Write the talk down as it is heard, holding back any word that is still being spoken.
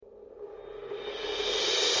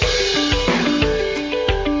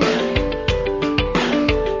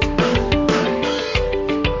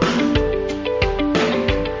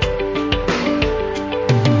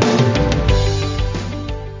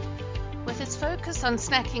focus on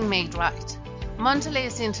snacking made right,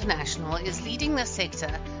 Mondelez International is leading the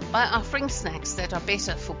sector by offering snacks that are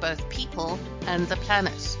better for both people and the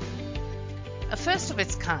planet. A first of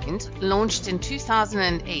its kind, launched in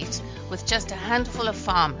 2008 with just a handful of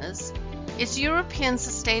farmers, its European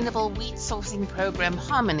Sustainable Wheat Sourcing Program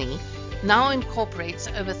Harmony now incorporates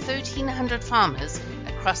over 1,300 farmers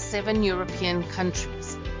across 7 European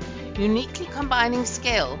countries, uniquely combining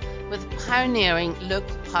scale with a pioneering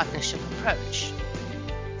local partnership approach.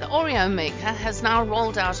 The Oreo maker has now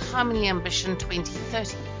rolled out Harmony Ambition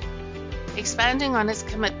 2030, expanding on its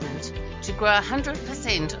commitment to grow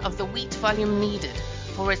 100% of the wheat volume needed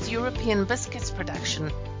for its European biscuits production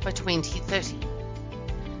by 2030.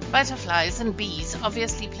 Butterflies and bees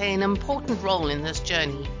obviously play an important role in this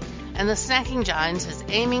journey, and the snacking giant is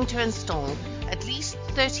aiming to install at least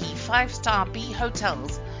 30 5-star bee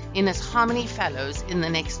hotels in its Harmony Fellows in the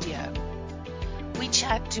next year. We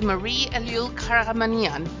chat to Marie Eliul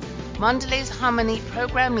Karamanyan, Mondelez Harmony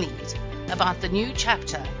Program Lead, about the new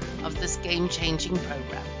chapter of this game-changing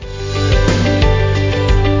program.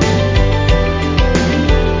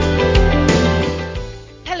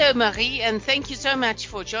 Hello, Marie, and thank you so much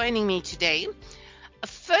for joining me today.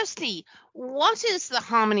 Firstly, what is the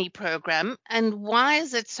Harmony program and why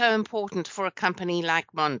is it so important for a company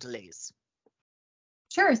like Mondelez?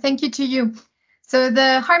 Sure, thank you to you. So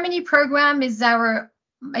the Harmony program is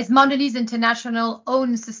Mondelez International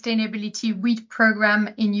own sustainability wheat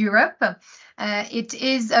program in Europe. It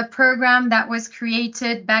is a program that was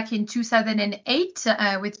created back in 2008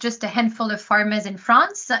 with just a handful of farmers in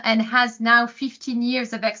France and has now 15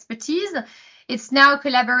 years of expertise. It's now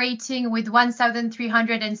collaborating with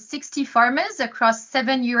 1,360 farmers across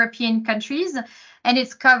 7 European countries, and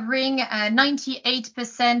it's covering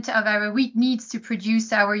 98% of our wheat needs to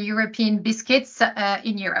produce our European biscuits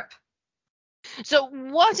in Europe. So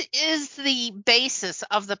what is the basis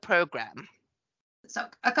of the program? So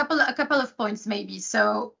a couple of points maybe.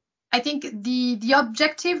 So I think the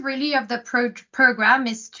objective really of the program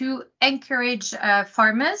is to encourage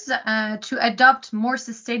farmers to adopt more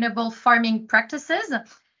sustainable farming practices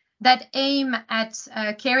that aim at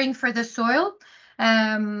caring for the soil,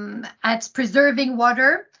 at preserving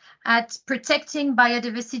water, at protecting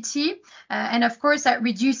biodiversity, and of course at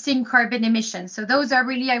reducing carbon emissions. So those are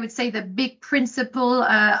really, I would say, the big principle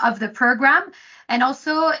of the program. And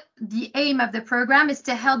also the aim of the program is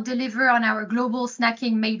to help deliver on our global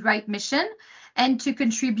snacking made right mission and to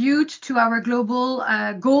contribute to our global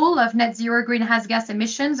goal of net zero greenhouse gas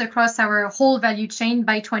emissions across our whole value chain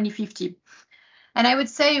by 2050. And I would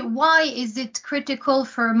say, why is it critical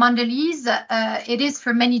for Mondelez? It is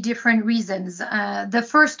for many different reasons. The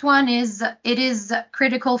first one is it is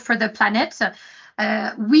critical for the planet.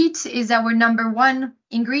 Wheat is our number one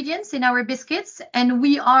ingredient in our biscuits, and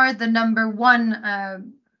we are the number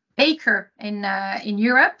one baker in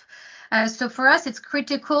Europe. So for us, it's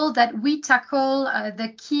critical that we tackle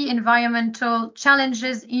the key environmental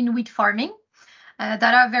challenges in wheat farming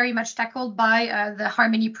that are very much tackled by the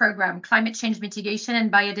Harmony program, climate change mitigation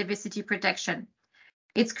and biodiversity protection.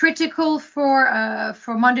 It's critical for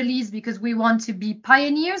Mondelez because we want to be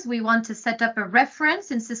pioneers. We want to set up a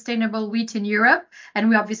reference in sustainable wheat in Europe, and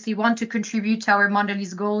we obviously want to contribute to our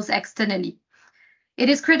Mondelez goals externally. It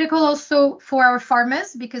is critical also for our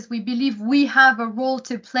farmers because we believe we have a role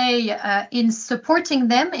to play in supporting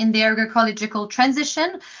them in their agroecological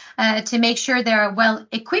transition to make sure they are well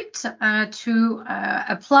equipped to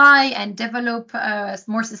apply and develop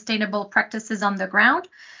more sustainable practices on the ground.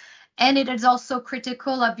 And it is also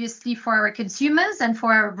critical, obviously, for our consumers and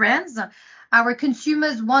for our brands. Our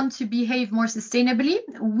consumers want to behave more sustainably.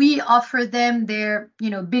 We offer them their,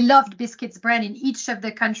 beloved biscuits brand in each of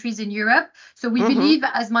the countries in Europe. So we believe,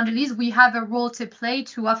 as Mondelez, we have a role to play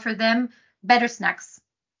to offer them better snacks.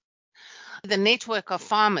 The network of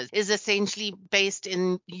farmers is essentially based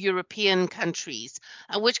in European countries.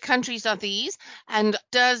 Which countries are these? And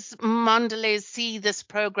does Mondelez see this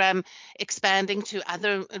program expanding to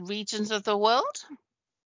other regions of the world?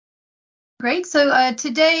 Great. So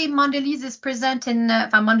today, Mondelez is present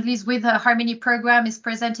Mondelez with a Harmony program is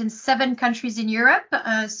present in 7 countries in Europe.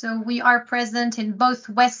 So we are present in both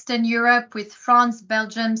Western Europe with France,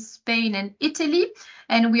 Belgium, Spain, and Italy.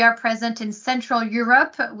 And we are present in Central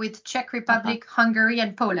Europe with Czech Republic, Hungary,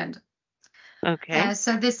 and Poland. Okay.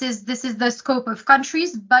 So this is the scope of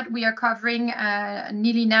countries, but we are covering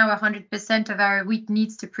nearly now 100% of our wheat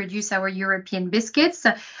needs to produce our European biscuits.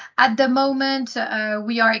 At the moment,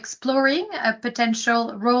 we are exploring a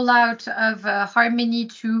potential rollout of Harmony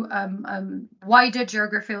to wider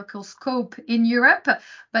geographical scope in Europe,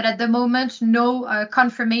 but at the moment, no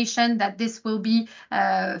confirmation that this will be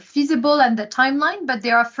feasible and the timeline, but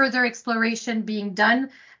there are further exploration being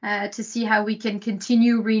done to see how we can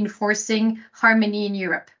continue reinforcing Harmony in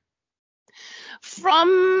Europe.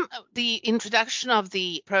 From the introduction of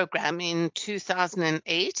the program in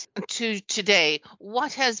 2008 to today,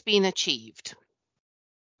 what has been achieved?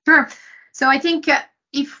 Sure. So I think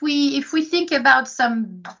if we think about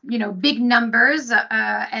some big numbers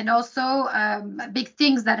and also big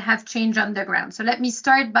things that have changed on the ground. So let me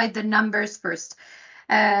start by the numbers first.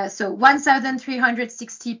 So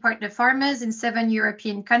 1,360 partner farmers in 7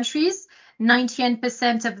 European countries,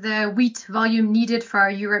 98% of the wheat volume needed for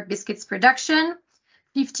our Europe biscuits production,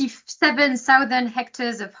 57,000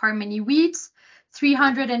 hectares of Harmony wheat,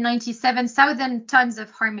 397,000 tons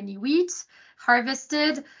of Harmony wheat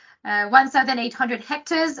harvested, 1,800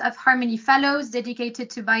 hectares of Harmony fallows dedicated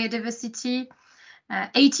to biodiversity,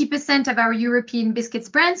 80% of our European biscuits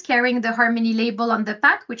brands carrying the Harmony label on the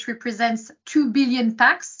pack, which represents 2 billion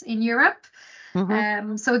packs in Europe.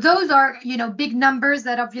 Mm-hmm. So those are, big numbers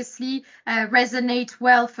that obviously resonate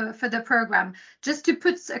well for the program. Just to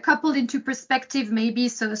put a couple into perspective, maybe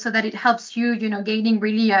so that it helps you, gaining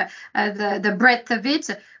really the breadth of it.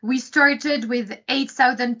 We started with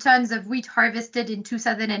 8,000 tons of wheat harvested in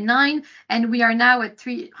 2009, and we are now at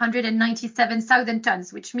 397,000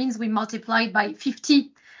 tons, which means we multiplied by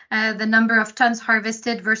 50 the number of tons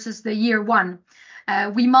harvested versus the year one.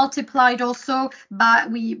 We multiplied also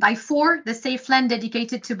by 4 the safe land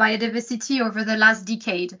dedicated to biodiversity over the last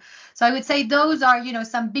decade. So I would say those are,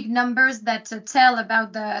 some big numbers that tell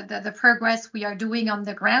about the progress we are doing on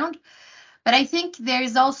the ground. But I think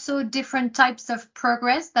there's also different types of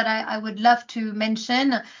progress that I would love to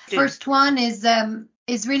mention. First one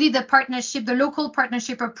is really the partnership, the local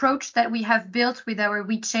partnership approach that we have built with our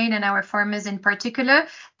wheat chain and our farmers in particular.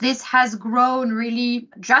 This has grown really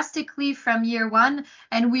drastically from year one,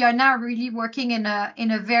 and we are now really working in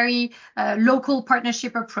a very local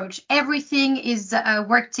partnership approach. Everything is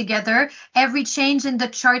worked together. Every change in the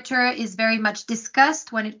charter is very much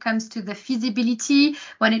discussed when it comes to the feasibility,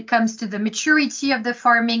 when it comes to the maturity of the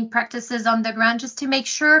farming practices on the ground, just to make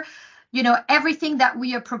sure everything that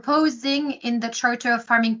we are proposing in the Charter of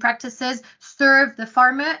Farming Practices serve the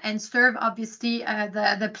farmer and serve, obviously,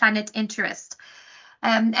 the planet interest.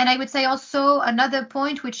 And I would say also another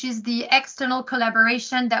point, which is the external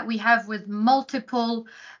collaboration that we have with multiple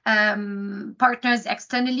partners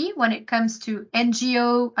externally when it comes to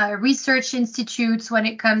NGO, research institutes, when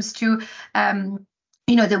it comes to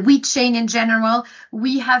the wheat chain in general.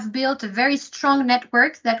 We have built a very strong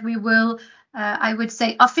network that we will I would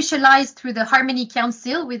say officialized through the Harmony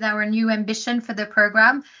Council with our new ambition for the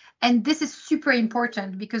program. And this is super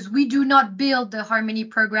important because we do not build the Harmony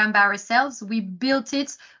program by ourselves. We built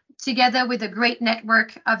it together with a great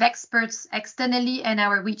network of experts externally and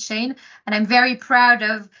our wheat chain. And I'm very proud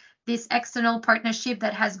of this external partnership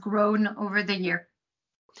that has grown over the year.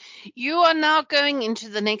 You are now going into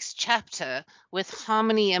the next chapter with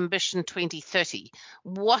Harmony Ambition 2030.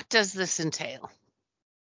 What does this entail?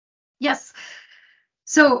 Yes.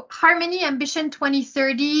 So Harmony Ambition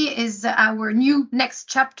 2030 is our new next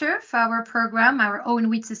chapter for our program, our own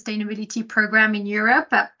wheat sustainability program in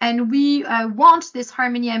Europe. And we want this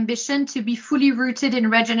Harmony Ambition to be fully rooted in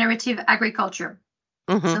regenerative agriculture.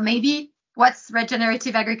 Mm-hmm. So maybe what's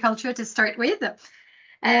regenerative agriculture to start with?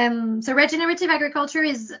 So regenerative agriculture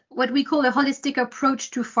is what we call a holistic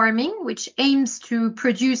approach to farming, which aims to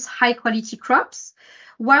produce high quality crops,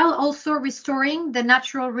 while also restoring the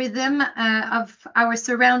natural rhythm of our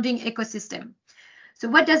surrounding ecosystem. So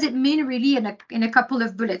what does it mean really in a couple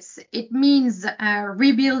of bullets? It means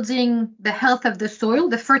rebuilding the health of the soil,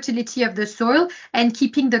 the fertility of the soil, and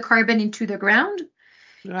keeping the carbon into the ground.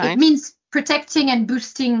 Right. It means protecting and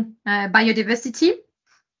boosting biodiversity.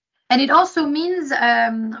 And it also means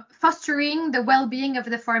fostering the well-being of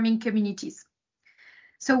the farming communities.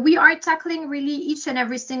 So we are tackling really each and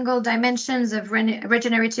every single dimensions of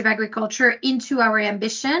regenerative agriculture into our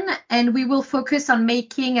ambition, and we will focus on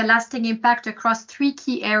making a lasting impact across 3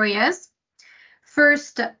 key areas.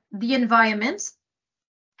 First, the environment,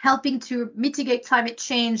 helping to mitigate climate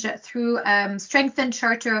change through strengthened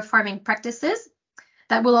Charter of Farming Practices.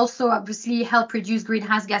 That will also obviously help reduce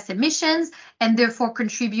greenhouse gas emissions and therefore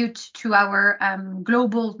contribute to our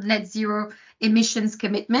global net zero emissions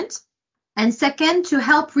commitment. And second, to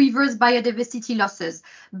help reverse biodiversity losses.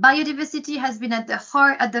 Biodiversity has been at the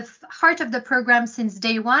heart of the program since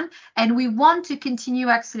day one, and we want to continue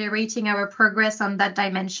accelerating our progress on that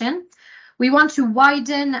dimension. We want to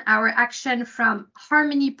widen our action from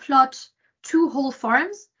harmony plot to whole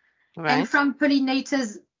farms, and from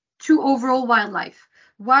pollinators to overall wildlife,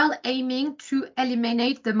 while aiming to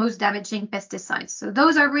eliminate the most damaging pesticides. So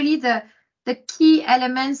those are really the key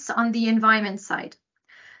elements on the environment side.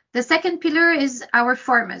 The second pillar is our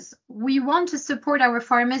farmers. We want to support our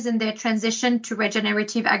farmers in their transition to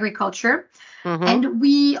regenerative agriculture. And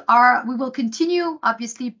we will continue,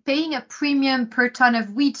 obviously, paying a premium per ton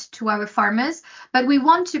of wheat to our farmers, but we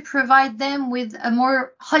want to provide them with a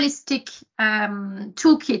more holistic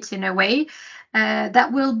toolkit in a way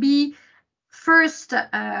that will be first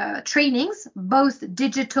trainings, both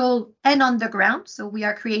digital and on the ground. So we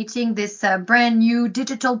are creating this brand new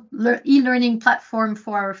digital e-learning platform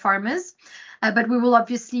for our farmers. But we will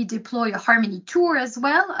obviously deploy a Harmony tour as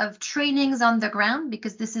well of trainings on the ground,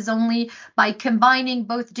 because this is only by combining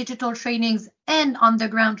both digital trainings and on the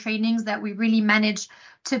ground trainings that we really manage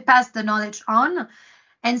to pass the knowledge on.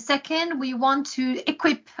 And second, we want to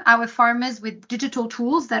equip our farmers with digital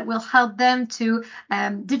tools that will help them to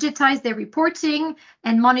digitize their reporting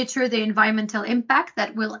and monitor the environmental impact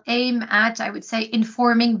that will aim at, I would say,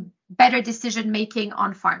 informing better decision-making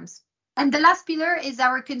on farms. And the last pillar is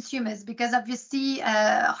our consumers, because obviously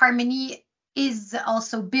Harmony is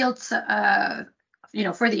also built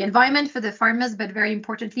for the environment, for the farmers, but very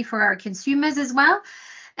importantly for our consumers as well.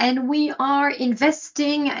 And we are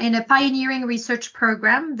investing in a pioneering research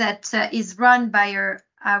program that is run by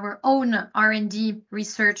our own R&D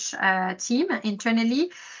research team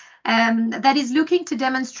internally, that is looking to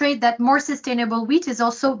demonstrate that more sustainable wheat is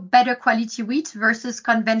also better quality wheat versus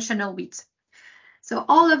conventional wheat. So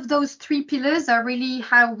all of those three pillars are really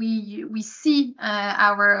how we see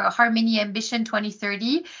our Harmony Ambition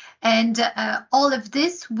 2030. And all of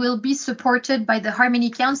this will be supported by the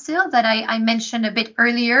Harmony Council that I mentioned a bit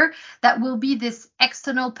earlier. That will be this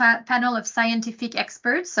external panel of scientific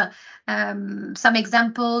experts. Some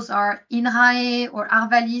examples are INRAE or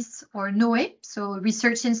Arvalis or NOE, so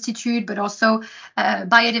Research Institute, but also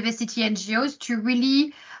biodiversity NGOs to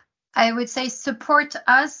really, I would say, support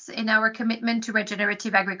us in our commitment to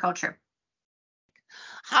regenerative agriculture.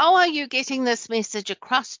 How are you getting this message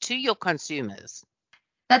across to your consumers?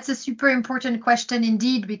 That's a super important question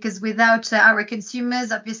indeed, because without our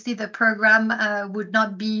consumers, obviously the program would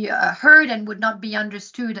not be heard and would not be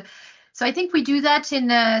understood. So I think we do that in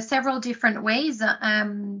several different ways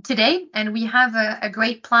today, and we have a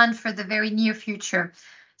great plan for the very near future.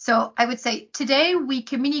 So I would say today we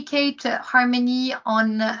communicate Harmony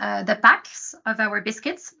on the packs of our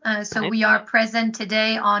biscuits. So we are present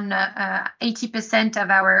today on 80% of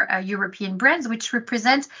our European brands, which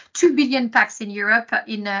represent 2 billion packs in Europe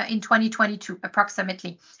in 2022,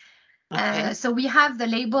 approximately. So we have the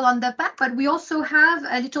label on the pack, but we also have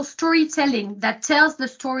a little storytelling that tells the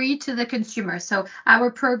story to the consumer. So our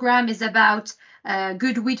program is about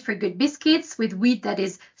good wheat for good biscuits, with wheat that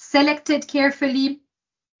is selected carefully,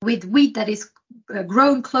 with wheat that is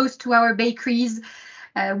grown close to our bakeries,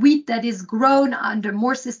 wheat that is grown under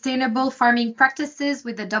more sustainable farming practices,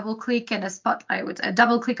 with a double click and a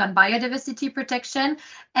double click on biodiversity protection.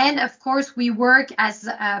 And of course, we work as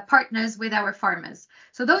partners with our farmers.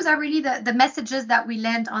 So those are really the messages that we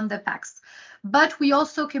land on the packs. But we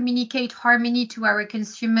also communicate Harmony to our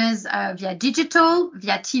consumers via digital,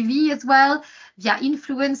 via TV as well, via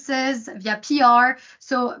influencers, via PR,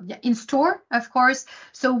 so in store, of course.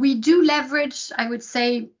 So we do leverage, I would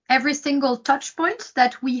say, every single touch point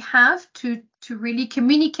that we have to really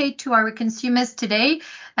communicate to our consumers today,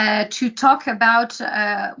 to talk about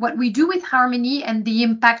what we do with Harmony and the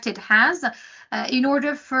impact it has, in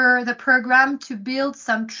order for the program to build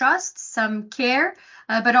some trust, some care,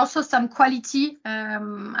 but also some quality,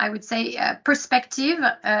 I would say, perspective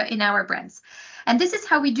in our brands. And this is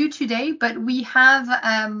how we do today, but we have,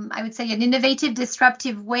 I would say, an innovative,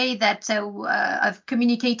 disruptive way that of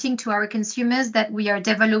communicating to our consumers that we are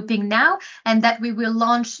developing now, and that we will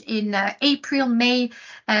launch in April, May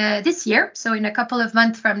this year, so in a couple of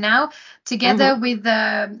months from now, together with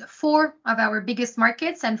 4 of our biggest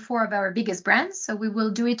markets and 4 of our biggest brands. So we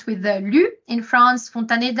will do it with LU in France,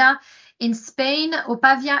 Fontaneda in Spain,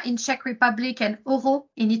 Opavia in Czech Republic, and Oro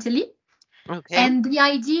in Italy. Okay. And the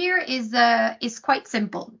idea is quite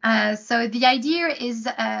simple. So the idea is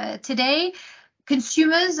today,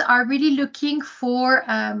 consumers are really looking for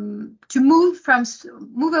to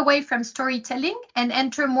move away from storytelling and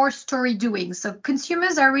enter more story doing. So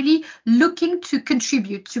consumers are really looking to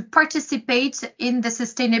contribute, to participate in the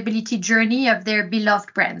sustainability journey of their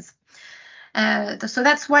beloved brands. So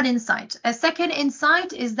that's one insight. A second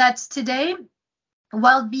insight is that today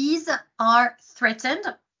wild bees are threatened,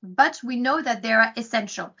 but we know that they are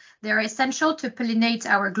essential. They are essential to pollinate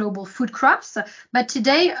our global food crops, but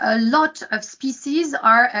today a lot of species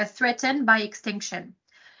are threatened by extinction.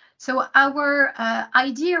 So our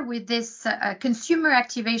idea with this consumer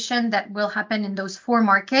activation that will happen in those 4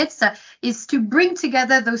 markets is to bring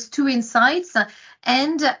together those 2 insights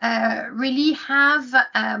and really have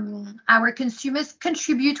our consumers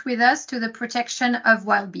contribute with us to the protection of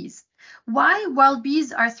wild bees. Why wild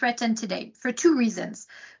bees are threatened today? For 2 reasons.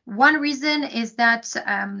 One reason is that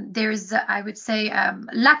there's, I would say,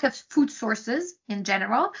 lack of food sources in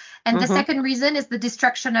general. And the second reason is the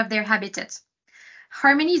destruction of their habitat.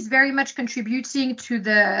 Harmony is very much contributing to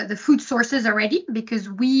the food sources already, because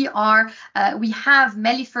we have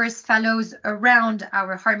melliferous fallows around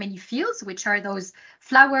our Harmony fields, which are those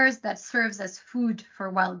flowers that serves as food for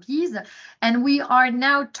wild bees. And we are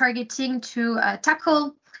now targeting to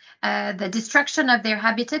tackle the destruction of their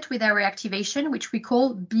habitat with our activation, which we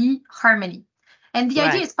call Bee Harmony. And the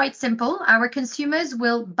idea is quite simple. Our consumers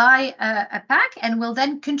will buy a pack and will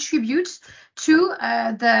then contribute to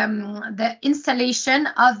the installation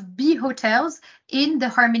of bee hotels in the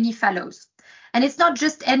Harmony fallows. And it's not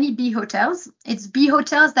just any bee hotels. It's bee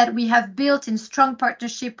hotels that we have built in strong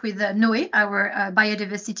partnership with NOE, our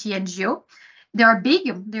biodiversity NGO. They are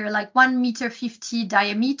big. They're like 1.50 meters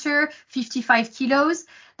diameter, 55 kilos.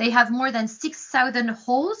 They have more than 6,000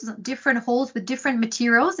 holes, different holes with different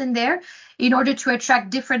materials in there, in order to attract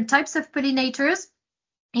different types of pollinators,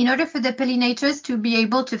 in order for the pollinators to be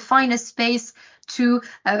able to find a space to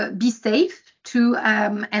be safe,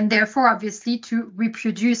 and therefore obviously to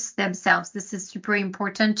reproduce themselves. This is super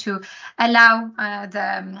important to allow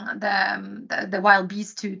the wild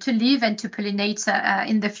bees to live and to pollinate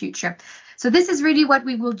in the future. So this is really what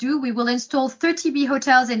we will do. We will install 30 bee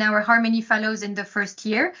hotels in our Harmony fallows in the first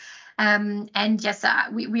year. And yes,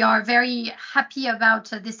 we are very happy about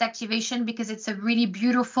this activation, because it's a really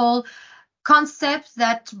beautiful concept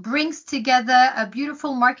that brings together a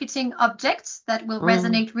beautiful marketing object that will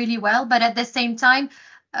resonate really well, but at the same time,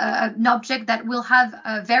 an object that will have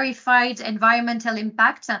a verified environmental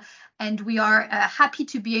impact. And we are happy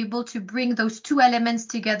to be able to bring those 2 elements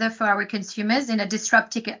together for our consumers in a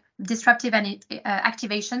disruptive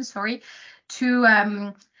activation. To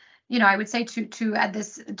I would say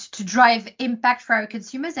to drive impact for our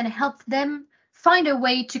consumers and help them find a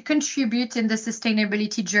way to contribute in the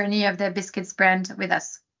sustainability journey of the Biscuits brand with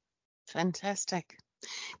us. Fantastic.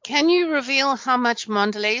 Can you reveal how much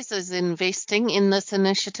Mondelez is investing in this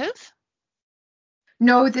initiative?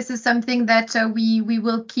 No, this is something that we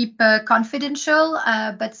will keep confidential,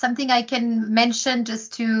 but something I can mention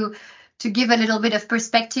just to give a little bit of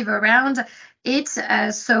perspective around it.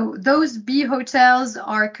 So those bee hotels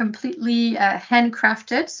are completely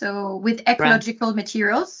handcrafted, so with ecological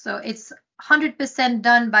materials. So it's 100%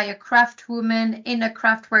 done by a craft woman in a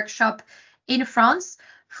craft workshop in France,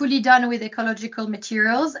 fully done with ecological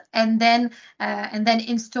materials, and then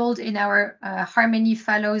installed in our Harmony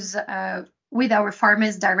fallows with our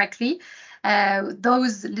farmers directly.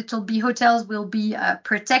 Those little bee hotels will be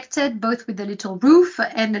protected, both with a little roof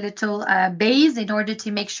and a little base, in order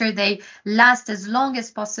to make sure they last as long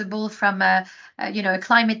as possible from a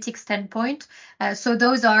climatic standpoint. So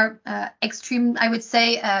those are extreme, I would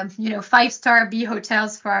say, 5-star bee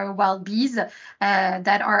hotels for our wild bees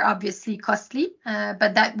that are obviously costly,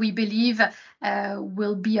 but that we believe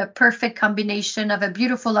will be a perfect combination of a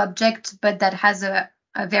beautiful object, but that has a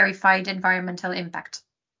verified environmental impact.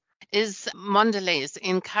 Is Mondelez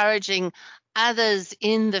encouraging others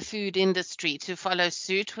in the food industry to follow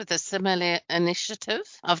suit with a similar initiative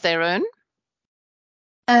of their own?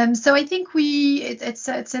 So I think it's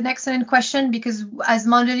an excellent question, because as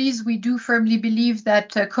Mondelez, we do firmly believe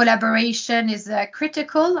that collaboration is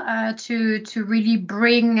critical to really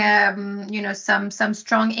bring some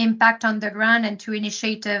strong impact on the ground and to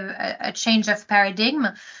initiate a change of paradigm.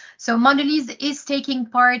 So Mondelez is taking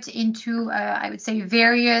part into, I would say,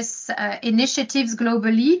 various initiatives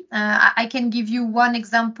globally. I can give you one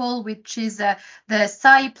example, which is the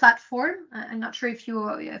SAI platform. I'm not sure if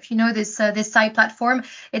you know this SAI platform.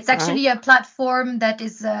 It's actually a platform that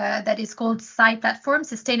is called SAI Platform,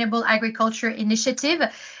 Sustainable Agriculture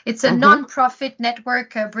Initiative. It's a non-profit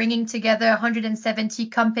network bringing together 170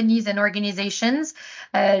 companies and organizations,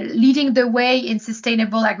 leading the way in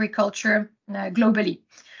sustainable agriculture globally.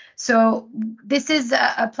 So this is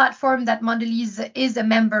a platform that Mondelez is a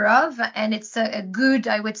member of, and it's a good,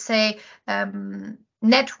 I would say,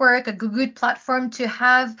 network, a good platform to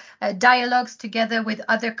have dialogues together with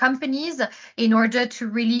other companies in order to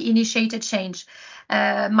really initiate a change.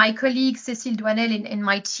 My colleague Cécile Douanel in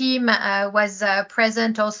my team was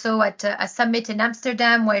present also at a summit in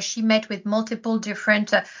Amsterdam where she met with multiple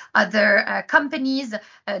different other companies.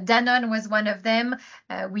 Danone was one of them.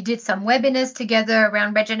 We did some webinars together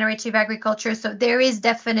around regenerative agriculture. So there is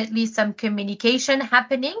definitely some communication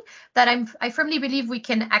happening that I firmly believe we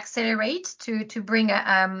can accelerate to bring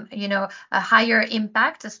a higher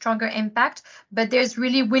impact, a stronger impact. But there's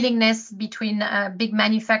really willingness between big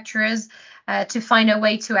manufacturers to find a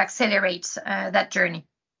way to accelerate that journey.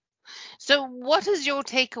 So what is your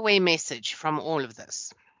takeaway message from all of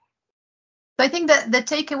this? So I think that the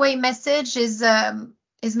takeaway message is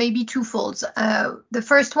maybe twofold. The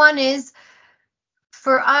first one is,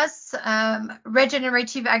 for us,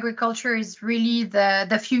 regenerative agriculture is really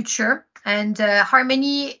the future, and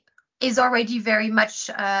Harmony is already very much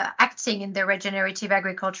acting in the regenerative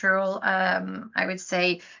agricultural, I would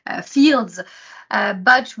say, fields.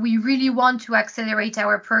 But we really want to accelerate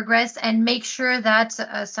our progress and make sure that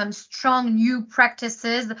some strong new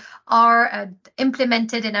practices are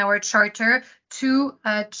implemented in our charter to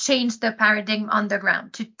change the paradigm on the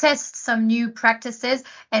ground, to test some new practices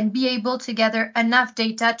and be able to gather enough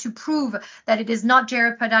data to prove that it is not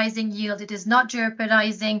jeopardizing yield, it is not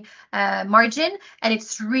jeopardizing margin, and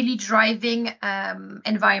it's really driving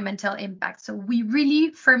environmental impact. So we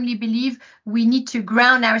really firmly believe we need to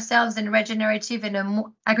ground ourselves in regenerative and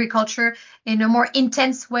agriculture in a more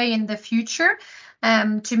intense way in the future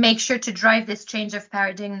to make sure to drive this change of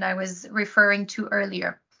paradigm I was referring to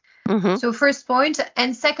earlier. So first point.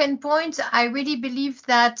 And second point, I really believe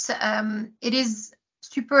that it is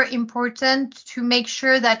super important to make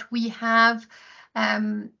sure that we have,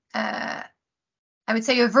 I would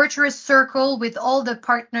say, a virtuous circle with all the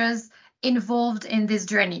partners involved in this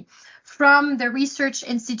journey. From the research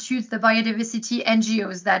institutes, the biodiversity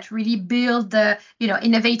NGOs that really build the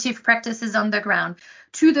innovative practices on the ground,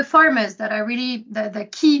 to the farmers that are really the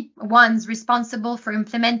key ones responsible for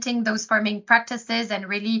implementing those farming practices and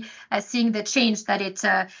really seeing the change that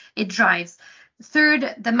it drives.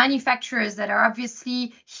 Third, the manufacturers that are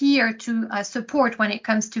obviously here to support when it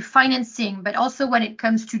comes to financing, but also when it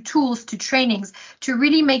comes to tools, to trainings, to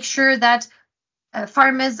really make sure that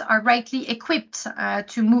farmers are rightly equipped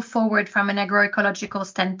to move forward from an agroecological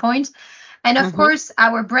standpoint. And of course,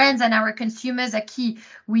 our brands and our consumers are key.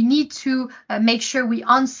 We need to make sure we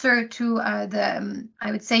answer to the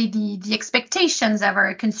expectations of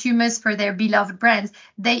our consumers for their beloved brands.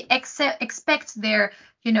 They expect their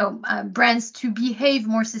brands to behave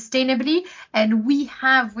more sustainably, and we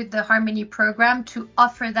have with the Harmony program to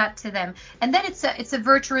offer that to them. And then it's a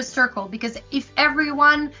virtuous circle, because if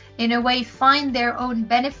everyone in a way find their own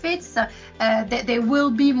benefits, there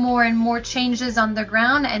will be more and more changes on the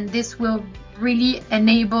ground, and this will really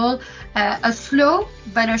enable a slow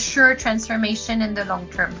but a sure transformation in the long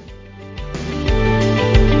term.